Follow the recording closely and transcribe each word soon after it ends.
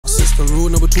The rule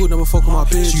number 2, never fuck with my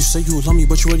bitch. You say you love me,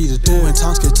 but you ready to dip. When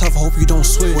times get tough, I hope you don't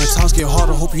switch. When times get hard,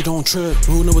 I hope you don't trip.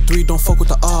 Rule number 3, don't fuck with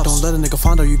the odds. Don't let a nigga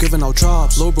find out you giving out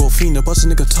jobs. Low bro, fiend, a bust a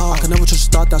nigga top. I can never trust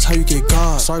a thought, that's how you get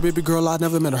God. Sorry baby girl, I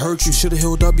never meant to hurt you. Should've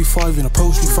healed up before I even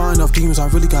approached you. Fine enough demons, I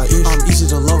really got issues. I'm easy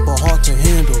to love, but hard to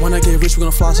handle. When I get rich, we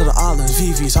gonna fly to the islands.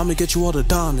 VVs, I'ma get you all the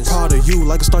diamonds. Proud of you,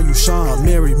 like a star you shine.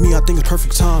 Marry me, I think it's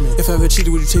perfect timing. If I ever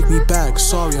cheated, would you take me back?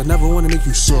 Sorry, I never wanna make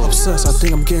you so obsessed. I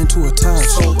think I'm getting too attached.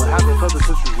 So what happened for the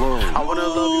sister's world? I wanna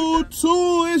love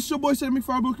you. It's your boy Cedii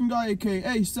McFarlane guy,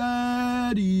 aka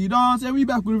Cedii Dance, and we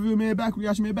back with a review, man. Back, we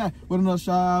got you, man. Back with another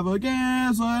shot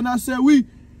again. So, and I said we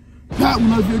back with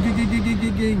another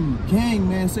gang,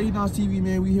 man. Cedii Dance TV,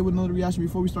 man. We here with another reaction.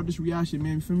 Before we start this reaction,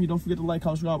 man, you feel me? Don't forget to like,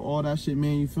 house drop, all that shit,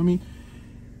 man. You feel me?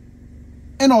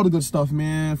 And all the good stuff,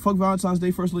 man. Fuck Valentine's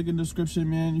Day, first link in the description,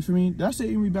 man. You feel me? Did I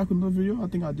say we back with another video? I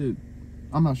think I did.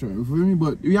 I'm not sure. You feel me?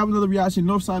 But we have another reaction.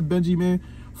 NorthSideBenji, man.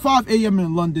 5 a.m.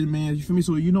 in London, man. You feel me?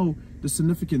 So you know the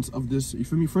significance of this. You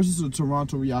feel me? First, this is a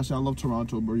Toronto reaction. I love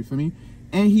Toronto, bro. You feel me?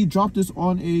 And he dropped this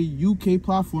on a UK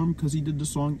platform because he did the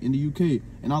song in the UK.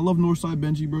 And I love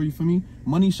NorthSideBenji, bro. You feel me?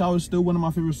 Money Shower is still one of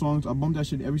my favorite songs. I bump that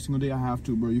shit every single day I have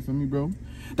to, bro. You feel me, bro?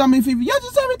 That means people, yeah,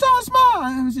 just every time I smile.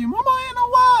 I haven't seen mama ain't no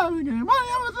why. We getting money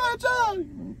every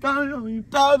time.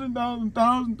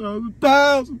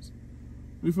 Thousands.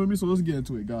 You feel me? So let's get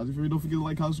into it, guys. You feel me? Don't forget to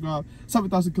like, comment, subscribe.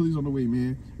 7,000 killies on the way,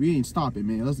 man. We ain't stopping,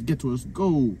 man. Let's get to it. Let's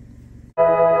go.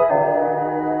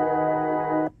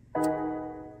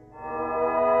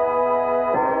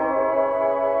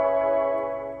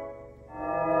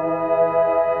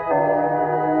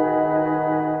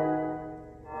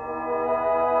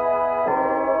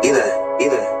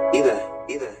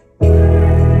 Either.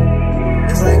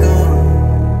 It's like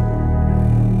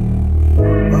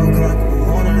o'clock in the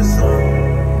morning or something.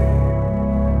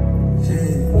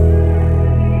 Shit,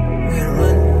 we in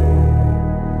London.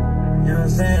 You know what I'm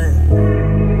saying?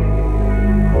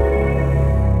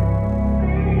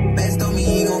 Max told me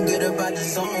he gon' get up out the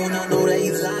zone. I know that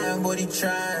he lying, but he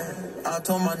trying. I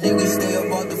told my niggas stay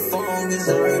up off the phone, cause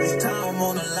I heard his time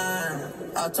on the line.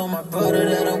 I told my brother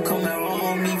that I'm coming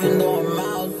home, even though I'm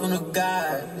miles from the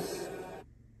guys.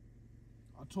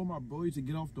 I told my boy to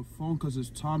get off the phone because his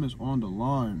time is on the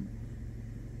line.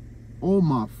 Oh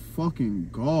my fucking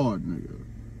God, nigga.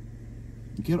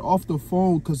 Get off the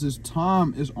phone because his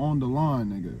time is on the line,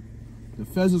 nigga. The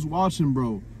feds is watching,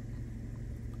 bro.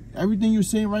 Everything you're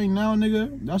saying right now,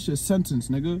 nigga, that's your sentence,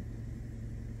 nigga.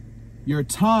 Your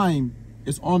time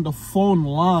is on the phone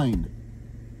line.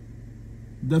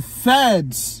 The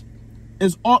feds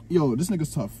is on. Yo, this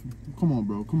nigga's tough. Come on,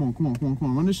 bro. Come on.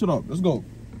 Run this shit up. Let's go.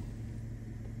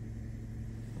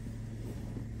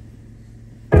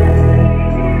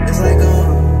 It's like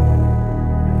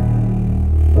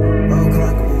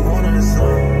o'clock in the morning or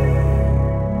something.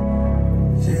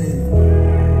 Shit,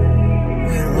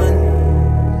 we in London.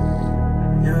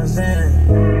 You know what I'm saying?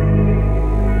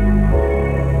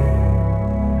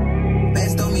 Max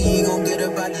told me he gon' get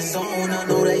up out the zone. I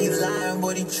know that he lying,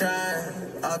 but he trying.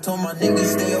 I told my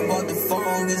niggas stay up off the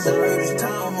phone, cause I heard his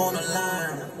time on the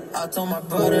line. I told my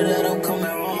brother that I'm coming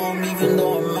home, even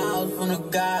though I'm miles from the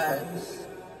guys.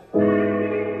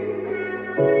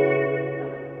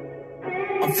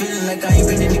 I'm feeling like I ain't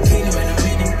been in the kingdom in a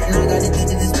minute. And I got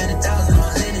addicted to spend 1,000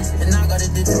 on linen. And I got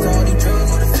addicted to all these drugs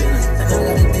with a feeling. And I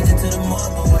got addicted to the mud,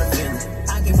 but what a feeling.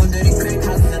 I came from dirty crack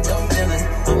houses and dope dealing.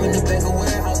 I'm in the back of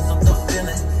warehouses, I'm dope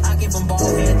dealing. I came from ball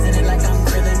heads in it like I'm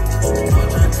grilling. I'm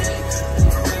trying to tell you.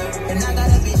 And I got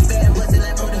a bitch bad, bustin'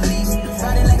 like on the leash.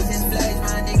 Riding like this flash,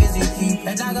 my niggas in heat.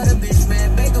 And I got a bitch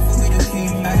man, begging for me to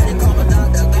keep. I had to call my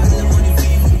doctor, got some money for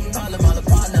you. Call him all the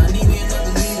partner, I need me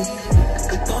another leader.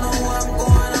 Don't know where I'm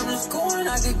going, I'm just going.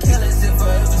 I could kill us if I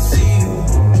ever see you.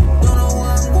 Don't know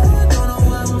where I'm going, don't know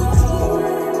where I'm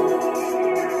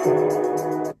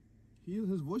going.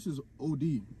 His voice is OD.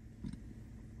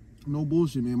 No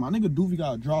bullshit, man. My nigga Doofy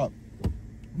got dropped.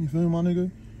 You feel me, my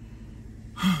nigga?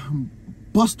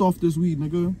 Bust off this weed,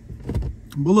 nigga.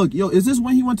 But look, yo, is this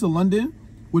when he went to London?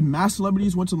 When mass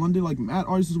celebrities went to London? Like, mad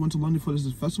artists went to London for this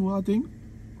festival, I think.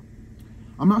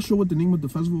 I'm not sure what the name of the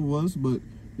festival was, but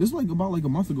it's like about like a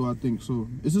month ago, I think. So,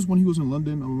 is this when he was in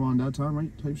London around that time,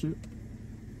 right? Type shit.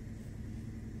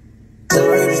 I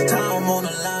heard his time on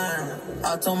the line.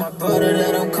 I told my brother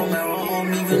that I'm coming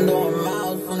home, even though I'm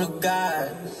miles from the guys.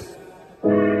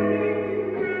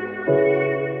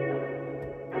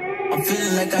 I'm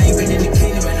feeling like I ain't been in the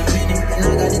kingdom in a minute. And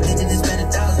I got addicted to spend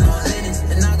 1,000 on linen.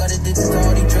 And I got addicted to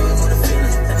all these drugs with a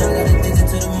feeling. And I got addicted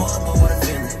to the mud, but what a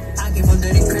feeling. I came from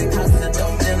dirty crack houses and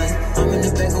dope dealing. I'm in the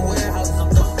back of warehouses, I'm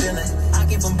dope dealing. I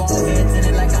came from ball heads in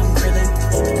it like I'm grilling.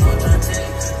 I'm trying to tell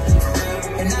you.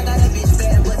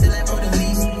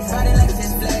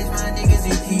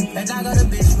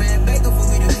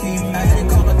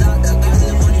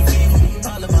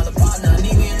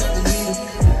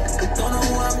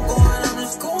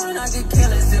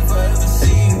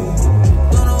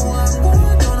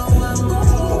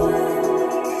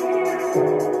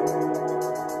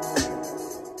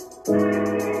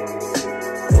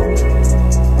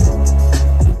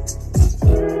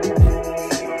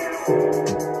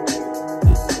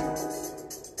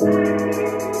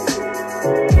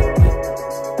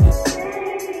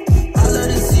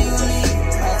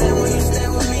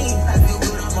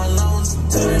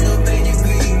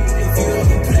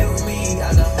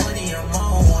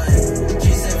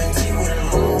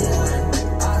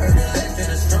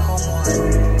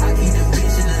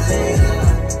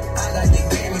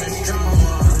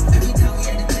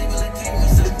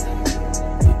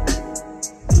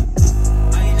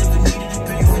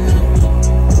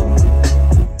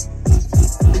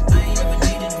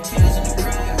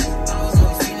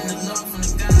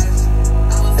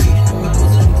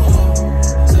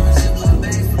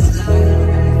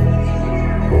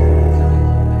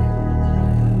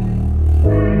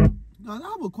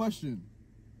 Question.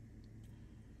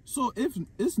 So if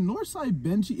it's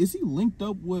NorthSideBenji, is he linked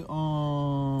up with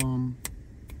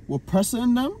Pressa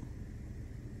and them?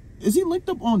 Is he linked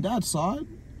up on that side?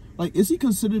 Like, is he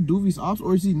considered Doovie's ops,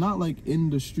 or is he not like in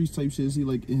the streets type shit? Is he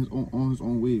like in his own, on his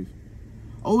own wave?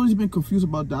 I've always been confused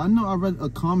about that. I know I read a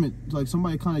comment, like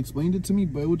somebody kind of explained it to me,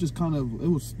 but it was just kind of, it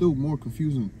was still more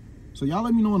confusing. So y'all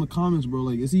let me know in the comments, bro.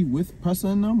 Like, is he with Pressa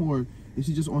and them, or is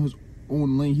he just on his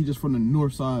own lane? He just from the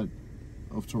north side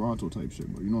of Toronto type shit,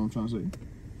 bro. You know what I'm trying to say?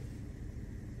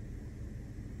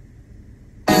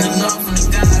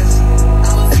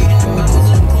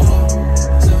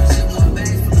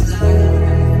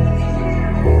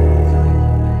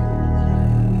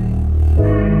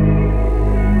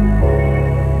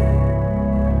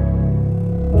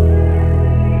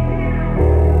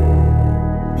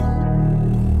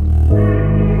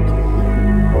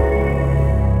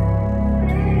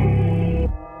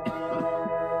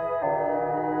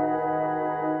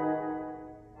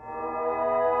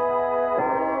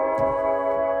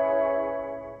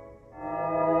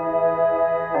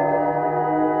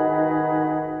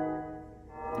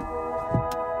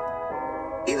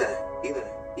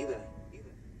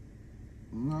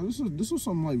 Nah, this was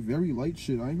some like very light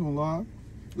shit. I ain't gonna lie.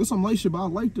 This some light shit, but I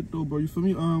liked it though, bro. You feel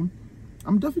me? I'm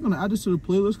definitely gonna add this to the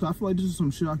playlist because I feel like this is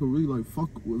some shit I could really like fuck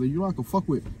with. You know, I could fuck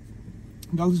with.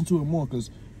 I gotta listen to it more because,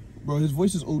 bro, his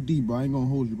voice is OD, bro. I ain't gonna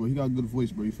hold you, bro. He got a good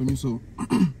voice, bro. You feel me? So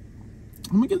I'm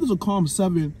gonna give this a calm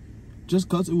 7, just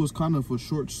cause it was kind of a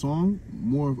short song.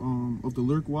 More of the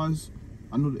lyric wise.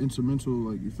 I know the instrumental,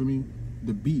 like, you feel me?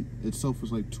 The beat itself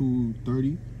was like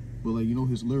 230, but like, you know,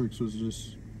 his lyrics was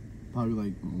just probably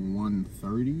like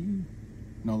 130,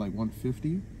 no, like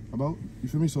 150 about, you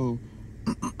feel me? So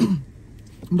I'm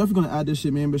definitely gonna add this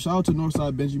shit, man. But shout out to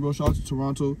NorthSideBenji, bro. Shout out to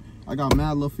Toronto. I got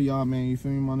mad love for y'all, man. You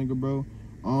feel me, my nigga, bro?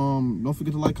 Don't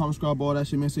forget to like, comment, subscribe, all that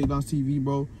shit, man. Cedii TV,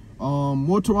 bro.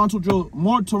 More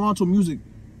Toronto music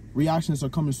reactions are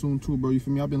coming soon too, bro. You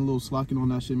feel me? I've been a little slacking on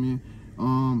that shit, man.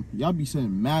 Y'all be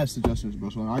sending mad suggestions, bro.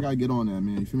 So I gotta get on that,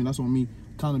 man. You feel me? That's on me.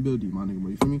 Accountability, my nigga, bro.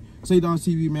 You feel me? Cedii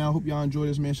TV, man. I hope y'all enjoy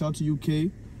this, man. Shout out to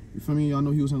UK. You feel me? Y'all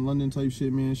know he was in London type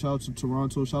shit, man. Shout out to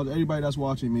Toronto. Shout out to everybody that's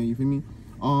watching, man. You feel me?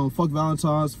 Fuck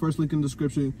Valentines. First link in the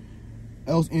description.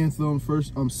 Else Anthem.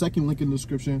 Second link in the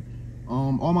description.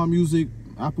 All my music,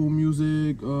 Apple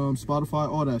Music, Spotify,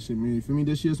 all that shit, man. You feel me?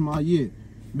 This year's my year.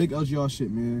 Big LGR shit,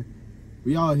 man.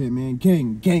 We out here, man.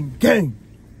 Gang, gang, gang.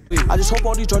 I just hope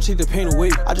all these drugs take the pain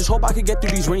away. I just hope I can get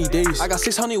through these rainy days. I got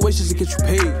 600 ways just to get you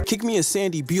paid. Kick me and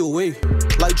Sandy, be away.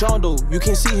 Like John Doe, you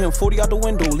can't see him, 40 out the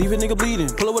window, leave a nigga bleeding.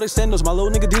 Pull up with extenders, my little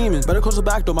nigga Dimez. Better close the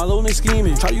back door, my little nigga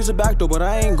scheming. Try to use the back door, but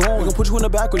I ain't going. We gon' put you in the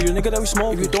back door, you nigga that we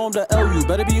smoke. If you throw him the L, you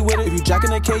better be with it. If you jacking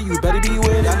the K, you better be with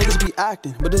it. Y'all niggas be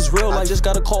acting, but this real life. I just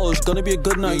got a call, it's gonna be a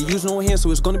good night. Use no hands,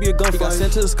 so it's gonna be a gunfight. He got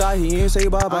sent to the sky, he ain't say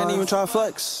bye-bye. I ain't even try to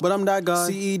flex, but I'm that guy.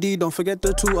 Cedii, don't forget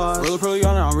the 2 eyes. Real pretty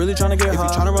on it, I'm really trying to get high. If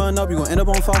you trying to run up, you gon' end up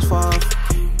on Fox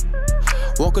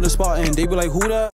 5. Walk in the spot and they be like, who that?